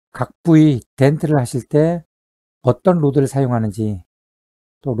각 부위 덴트를 하실 때 어떤 로드를 사용하는지,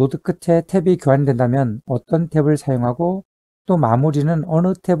 또 로드 끝에 탭이 교환된다면 어떤 탭을 사용하고 또 마무리는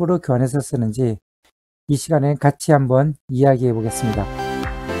어느 탭으로 교환해서 쓰는지 이 시간에 같이 한번 이야기해 보겠습니다.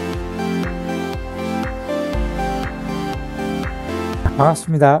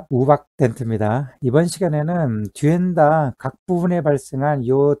 반갑습니다. 우박 덴트입니다. 이번 시간에는 뒤엔다 각 부분에 발생한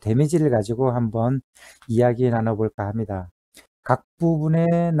요 데미지를 가지고 한번 이야기 나눠볼까 합니다. 각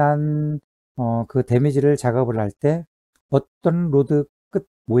부분에 난 그 데미지를 작업을 할 때 어떤 로드 끝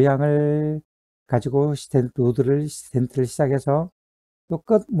모양을 가지고 덴트를 시작해서 또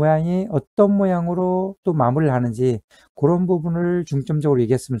끝 모양이 어떤 모양으로 또 마무리를 하는지 그런 부분을 중점적으로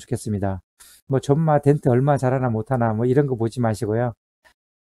얘기했으면 좋겠습니다. 뭐 전마 덴트 얼마 잘하나 못하나 뭐 이런 거 보지 마시고요.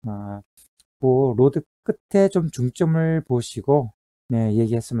 그 로드 끝에 좀 중점을 보시고 네,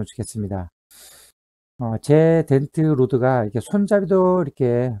 얘기했으면 좋겠습니다. 제 덴트 로드가 이렇게 손잡이도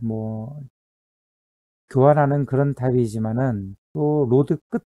이렇게 뭐 교환하는 그런 타입이지만은 또 로드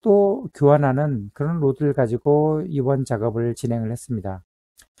끝도 교환하는 그런 로드를 가지고 이번 작업을 진행을 했습니다.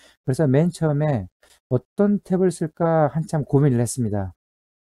 그래서 맨 처음에 어떤 탭을 쓸까 한참 고민을 했습니다.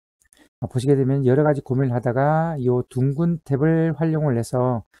 보시게 되면 여러 가지 고민을 하다가 이 둥근 탭을 활용을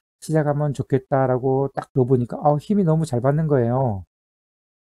해서 시작하면 좋겠다라고 딱 넣어보니까 힘이 너무 잘 받는 거예요.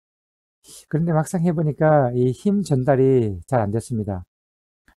 그런데 막상 해보니까 이 힘 전달이 잘 안 됐습니다.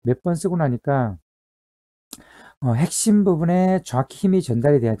 몇 번 쓰고 나니까 핵심 부분에 정확히 힘이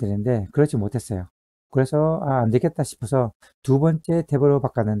전달이 돼야 되는데 그렇지 못했어요. 그래서 안 되겠다 싶어서 두 번째 탭으로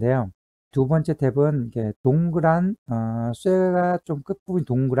바꿨는데요. 두 번째 탭은 이게 동그란 쇠가 좀 끝부분이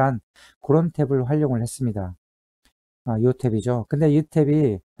동그란 그런 탭을 활용을 했습니다. 이 탭이죠. 근데 이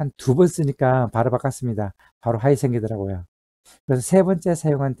탭이 한 두 번 쓰니까 바로 바꿨습니다. 바로 하이 생기더라고요. 그래서 세 번째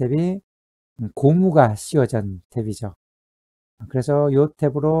사용한 탭이 고무가 씌워진 탭이죠. 그래서 이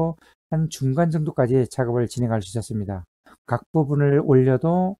탭으로 한 중간 정도까지 작업을 진행할 수 있었습니다. 각 부분을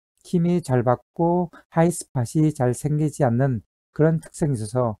올려도 힘이 잘 받고 하이스팟이 잘 생기지 않는 그런 특성이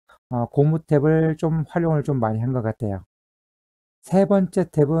있어서 고무 탭을 좀 활용을 좀 많이 한 것 같아요. 세 번째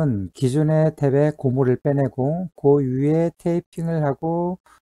탭은 기존의 탭에 고무를 빼내고 그 위에 테이핑을 하고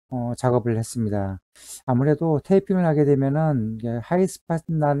작업을 했습니다. 아무래도 테이핑을 하게 되면은 하이스팟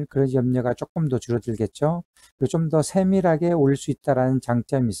날 그런 염려가 조금 더 줄어들겠죠. 좀 더 세밀하게 올 수 있다라는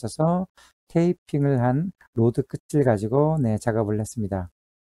장점이 있어서 테이핑을 한 로드 끝을 가지고 작업을 했습니다.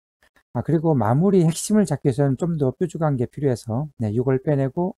 그리고 마무리 핵심을 잡기 위해서는 좀 더 뾰족한 게 필요해서 이걸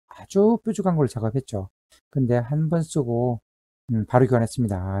빼내고 아주 뾰족한 걸 작업했죠. 근데 한 번 쓰고 바로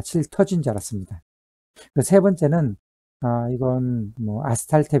교환했습니다. 칠 터진 줄 알았습니다. 세 번째는 이건 뭐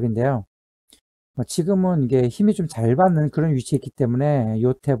아스탈 탭인데요. 지금은 이게 힘이 좀 잘 받는 그런 위치에 있기 때문에 이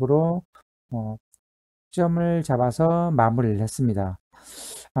탭으로 점을 잡아서 마무리를 했습니다.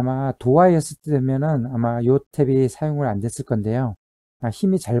 아마 도화였을 때 되면은 아마 이 탭이 사용을 안 됐을 건데요.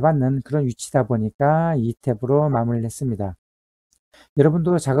 힘이 잘 받는 그런 위치다 보니까 이 탭으로 마무리를 했습니다.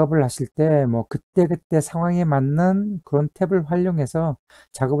 여러분도 작업을 하실 때 뭐 그때그때 상황에 맞는 그런 탭을 활용해서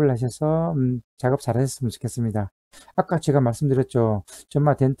작업을 하셔서 작업 잘 하셨으면 좋겠습니다. 아까 제가 말씀드렸죠.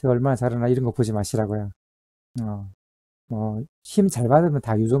 전마 덴트 얼마나 잘하나 이런 거 보지 마시라고요. 힘 잘 받으면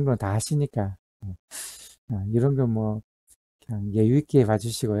다 이 정도는 다 하시니까 이런 거 뭐 그냥 여유 있게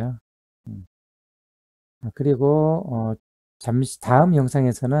봐주시고요. 그리고 잠시 다음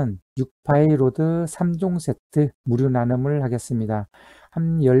영상에서는 6파이 로드 3종 세트 무료 나눔을 하겠습니다.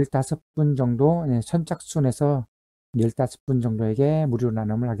 한 15분 정도 선착순에서 15분 정도에게 무료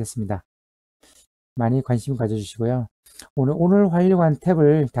나눔을 하겠습니다. 많이 관심 가져주시고요. 오늘 활용한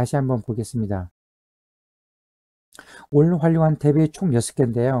탭을 다시 한번 보겠습니다. 오늘 활용한 탭이 총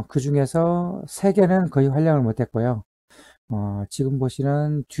 6개인데요. 그 중에서 3개는 거의 활용을 못했고요. 지금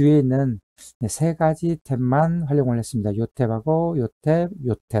보시는 뒤에 있는 3가지 탭만 활용을 했습니다. 요 탭하고 요 탭,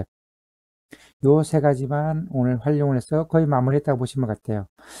 요 탭. 요 3가지만 오늘 활용을 해서 거의 마무리했다고 보시면 될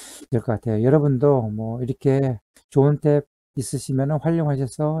것 같아요. 여러분도 뭐 이렇게 좋은 탭 있으시면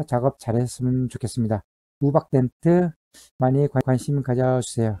활용하셔서 작업 잘했으면 좋겠습니다. 우박덴트 많이 관심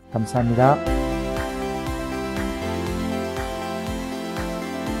가져주세요. 감사합니다.